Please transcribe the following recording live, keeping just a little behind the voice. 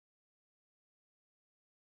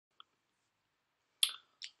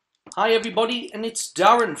Hi everybody, and it's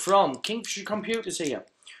Darren from Kingfisher Computers here.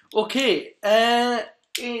 Okay,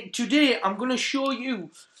 today I'm going to show you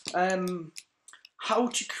how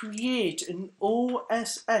to create an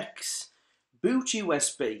OSX boot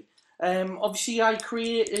USB. Obviously I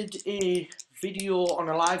created a video on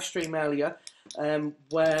a live stream earlier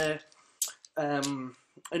where an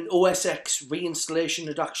OSX reinstallation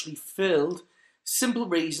had actually failed. Simple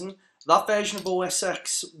reason, that version of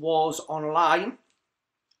OSX was online.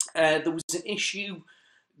 There was an issue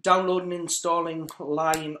downloading and installing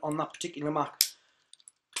Lion on that particular Mac.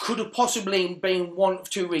 Could have possibly been one of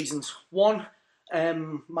two reasons. One,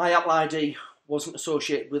 my Apple ID wasn't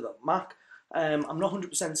associated with that Mac. I'm not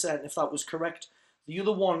 100% certain if that was correct. The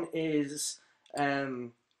other one is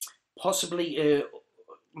possibly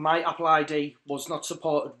my Apple ID was not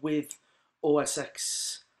supported with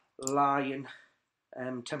OSX Lion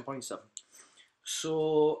 10.7.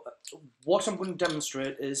 So what I'm going to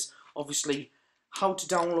demonstrate is obviously how to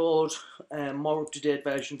download more up-to-date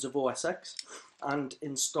versions of OSX and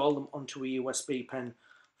install them onto a USB pen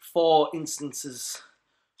for instances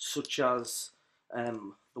such as the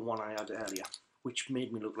one I had earlier, which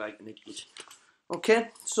made me look like an idiot. Okay,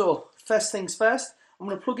 so first things first, I'm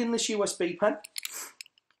going to plug in this USB pen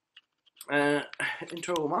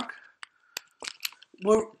into our Mac.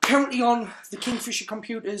 We're currently on the Kingfisher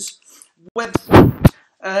Computers website.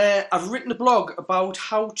 I've written a blog about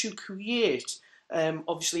how to create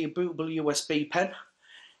obviously a bootable USB pen.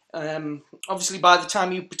 Obviously by the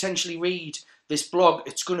time you potentially read this blog,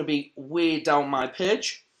 it's going to be way down my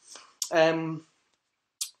page.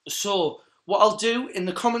 So what I'll do in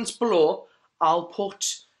the comments below, I'll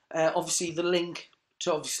put obviously the link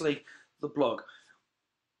to obviously the blog.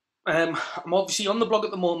 I'm obviously on the blog at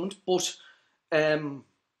the moment, but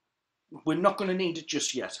we're not going to need it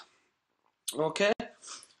just yet. Okay,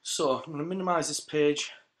 so I'm going to minimize this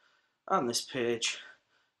page and this page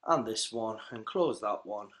and this one and close that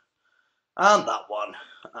one and that one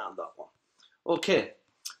and that one. Okay,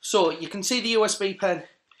 so you can see the USB pen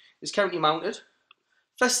is currently mounted.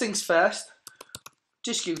 First things first,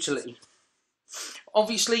 disk utility.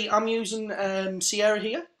 Obviously I'm using Sierra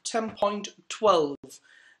here, 10.12.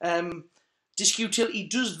 Disk utility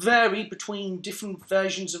does vary between different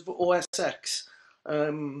versions of OSX.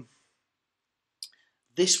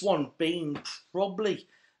 This one being probably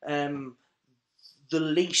the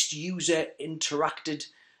least user interacted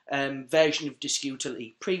version of disk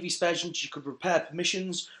utility. Previous versions you could repair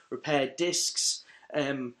permissions, repair disks,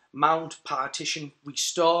 mount, partition,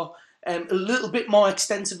 restore, a little bit more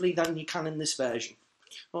extensively than you can in this version.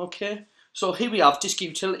 Okay, so here we have disk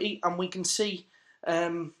utility, and we can see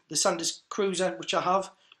the SanDisk Cruiser which I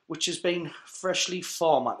have, which has been freshly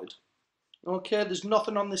formatted. Okay, there's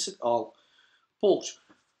nothing on this at all. But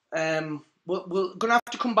we're going to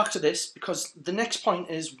have to come back to this, because the next point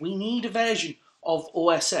is we need a version of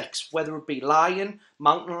OSX, whether it be Lion,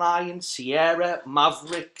 Mountain Lion, Sierra,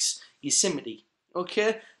 Mavericks, Yosemite.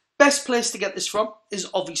 Okay, best place to get this from is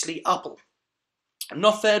obviously Apple.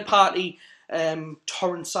 Not third-party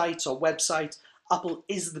torrent sites or websites. Apple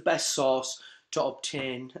is the best source to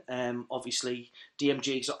obtain obviously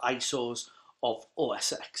DMGs or ISOs of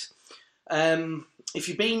OSX. If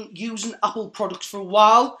you've been using Apple products for a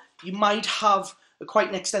while, you might have quite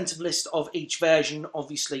an extensive list of each version,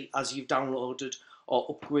 obviously, as you've downloaded or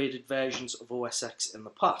upgraded versions of OSX in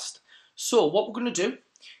the past. So what we're going to do,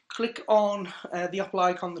 click on the Apple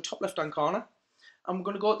icon in the top left hand corner, and we're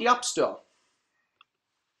going to go to the App Store.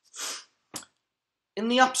 In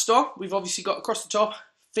the App Store, we've obviously got across the top,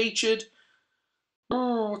 featured,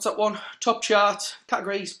 what's that one? Top chart,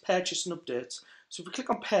 categories, purchased and updates. So if we click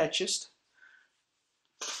on purchased,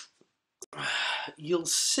 you'll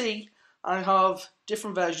see I have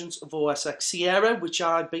different versions of OSX. Sierra, which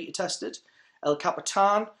I beta tested, El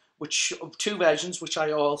Capitan, which two versions which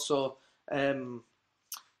I also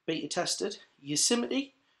beta tested,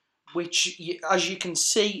 Yosemite, which as you can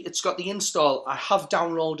see it's got the install. I have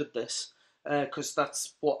downloaded this because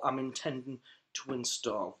that's what I'm intending to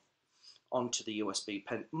install onto the USB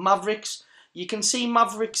pen. Mavericks, you can see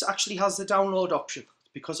Mavericks actually has the download option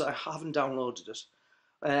because I haven't downloaded it.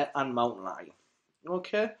 And Mountain Lion.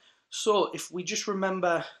 Okay, so if we just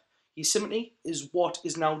remember, Yosemite is what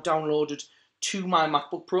is now downloaded to my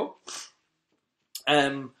MacBook Pro.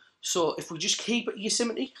 So if we just keep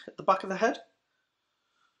Yosemite at the back of the head,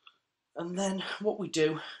 and then what we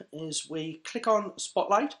do is we click on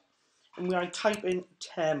Spotlight and we type in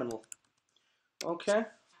Terminal. Okay,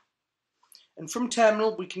 and from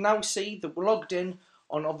Terminal we can now see that we're logged in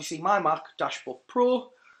on obviously my Mac Dashbook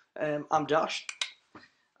Pro. I'm dashed.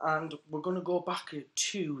 And we're going to go back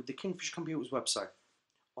to the Kingfisher Computers website.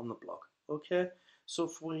 on the blog. Okay, so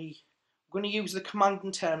if we're going to use the command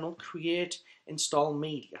and terminal create install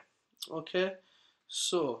media. Okay,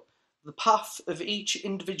 so the path of each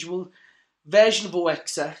individual version of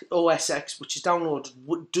OS X which is downloaded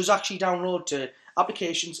does actually download to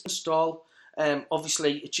applications, install.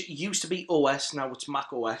 Obviously it used to be OS, now it's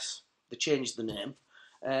macOS. They changed the name,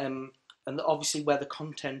 and obviously where the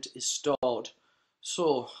content is stored.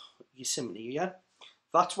 So Yosemite, yeah,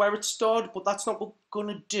 that's where it's stored, but that's not what we're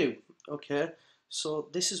gonna do. Okay, so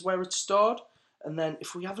this is where it's stored, and then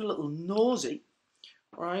if we have a little nosy,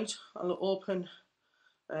 right, I'll open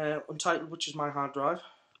Untitled, which is my hard drive.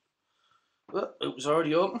 Well, it was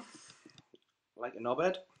already open, like a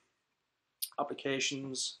knobhead.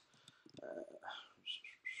 Applications, and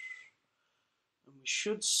we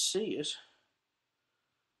should see it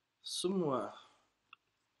somewhere.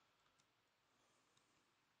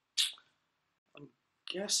 I'm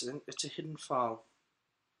guessing it's a hidden file.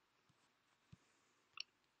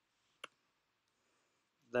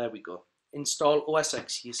 There we go. Install OS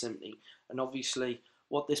X Yosemite, and obviously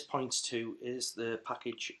what this points to is the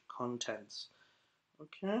package contents.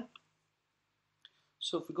 Okay,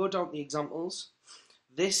 so if we go down to the examples,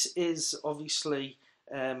 this is obviously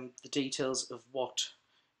the details of what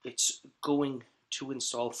it's going to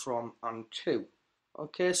install from and to.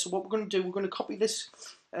 Okay, so what we're going to do, we're going to copy this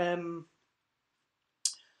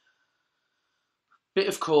bit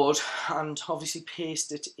of code and obviously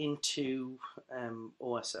paste it into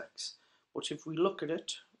OS X. But if we look at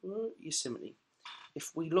it, Yosemite,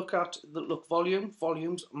 if we look at the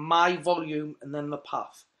volumes, my volume, and then the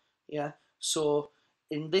path, yeah. So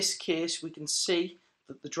in this case, we can see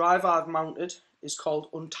that the drive I've mounted is called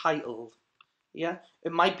Untitled, yeah.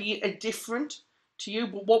 It might be a different to you,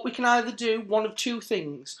 but what we can either do, one of two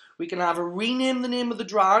things. We can either rename the name of the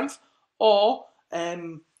drive or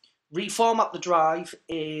reformat the drive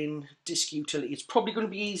in disk utility. It's probably going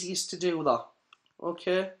to be easiest to do that.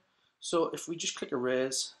 Okay, so if we just click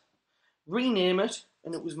erase, rename it,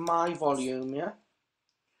 and it was my volume, yeah,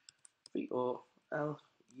 VOLUME,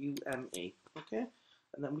 okay,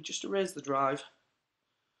 and then we just erase the drive.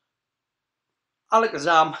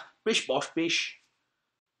 Alakazam, bish bosh bish,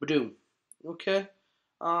 badoom, okay,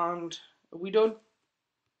 and are we done?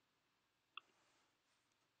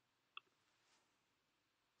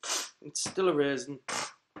 It's still erasing.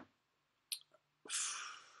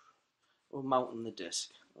 We're mounting the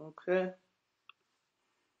disk, okay.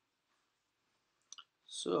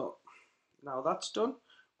 So now that's done, I'm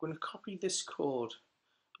going to copy this code.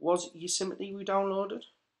 Was it Yosemite we downloaded?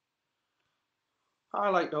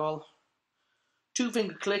 Highlight all, two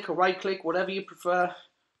finger click or right click, whatever you prefer,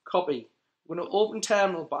 copy. I'm going to open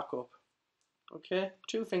terminal back up, okay,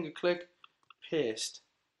 two finger click, paste,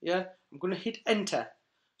 yeah. I'm going to hit enter.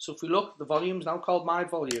 So if we look, the volume is now called my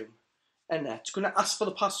volume, enter. It's going to ask for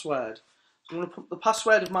the password. So I'm going to put the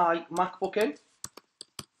password of my MacBook in,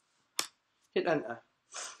 hit enter.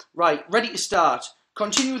 Right, ready to start.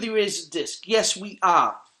 Continue with the erase disk. Yes, we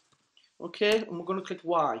are. Okay, and we're going to click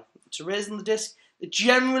Y. It's erasing the disk.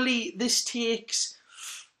 Generally, this takes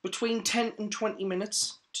between 10 and 20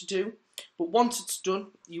 minutes to do. But once it's done,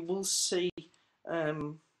 you will see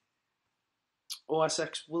OS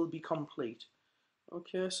X will be complete.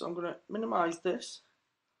 Okay, so I'm going to minimize this.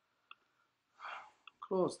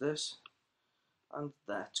 Close this. And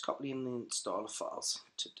that's copying the installer files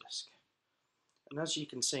to disk. And as you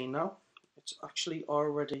can see now, it's actually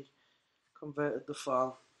already converted the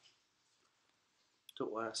file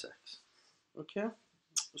to OS X. Okay,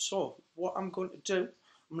 so what I'm going to do,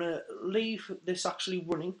 I'm going to leave this actually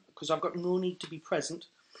running because I've got no need to be present.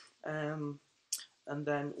 And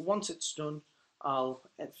then once it's done, I'll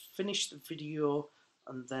finish the video,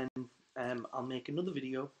 and then I'll make another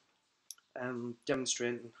video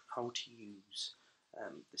demonstrating how to use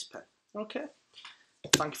this pen. Okay.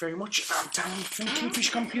 Thank you very much. I'm down from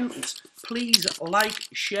Kingfisher Computers. Please like,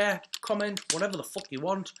 share, comment, whatever the fuck you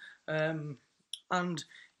want. And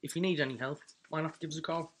if you need any help, why not give us a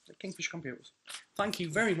call at Kingfisher Computers. Thank you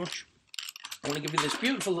very much. I want to give you this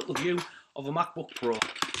beautiful little view of a MacBook Pro,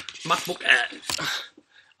 MacBook Air,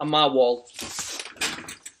 and my wall.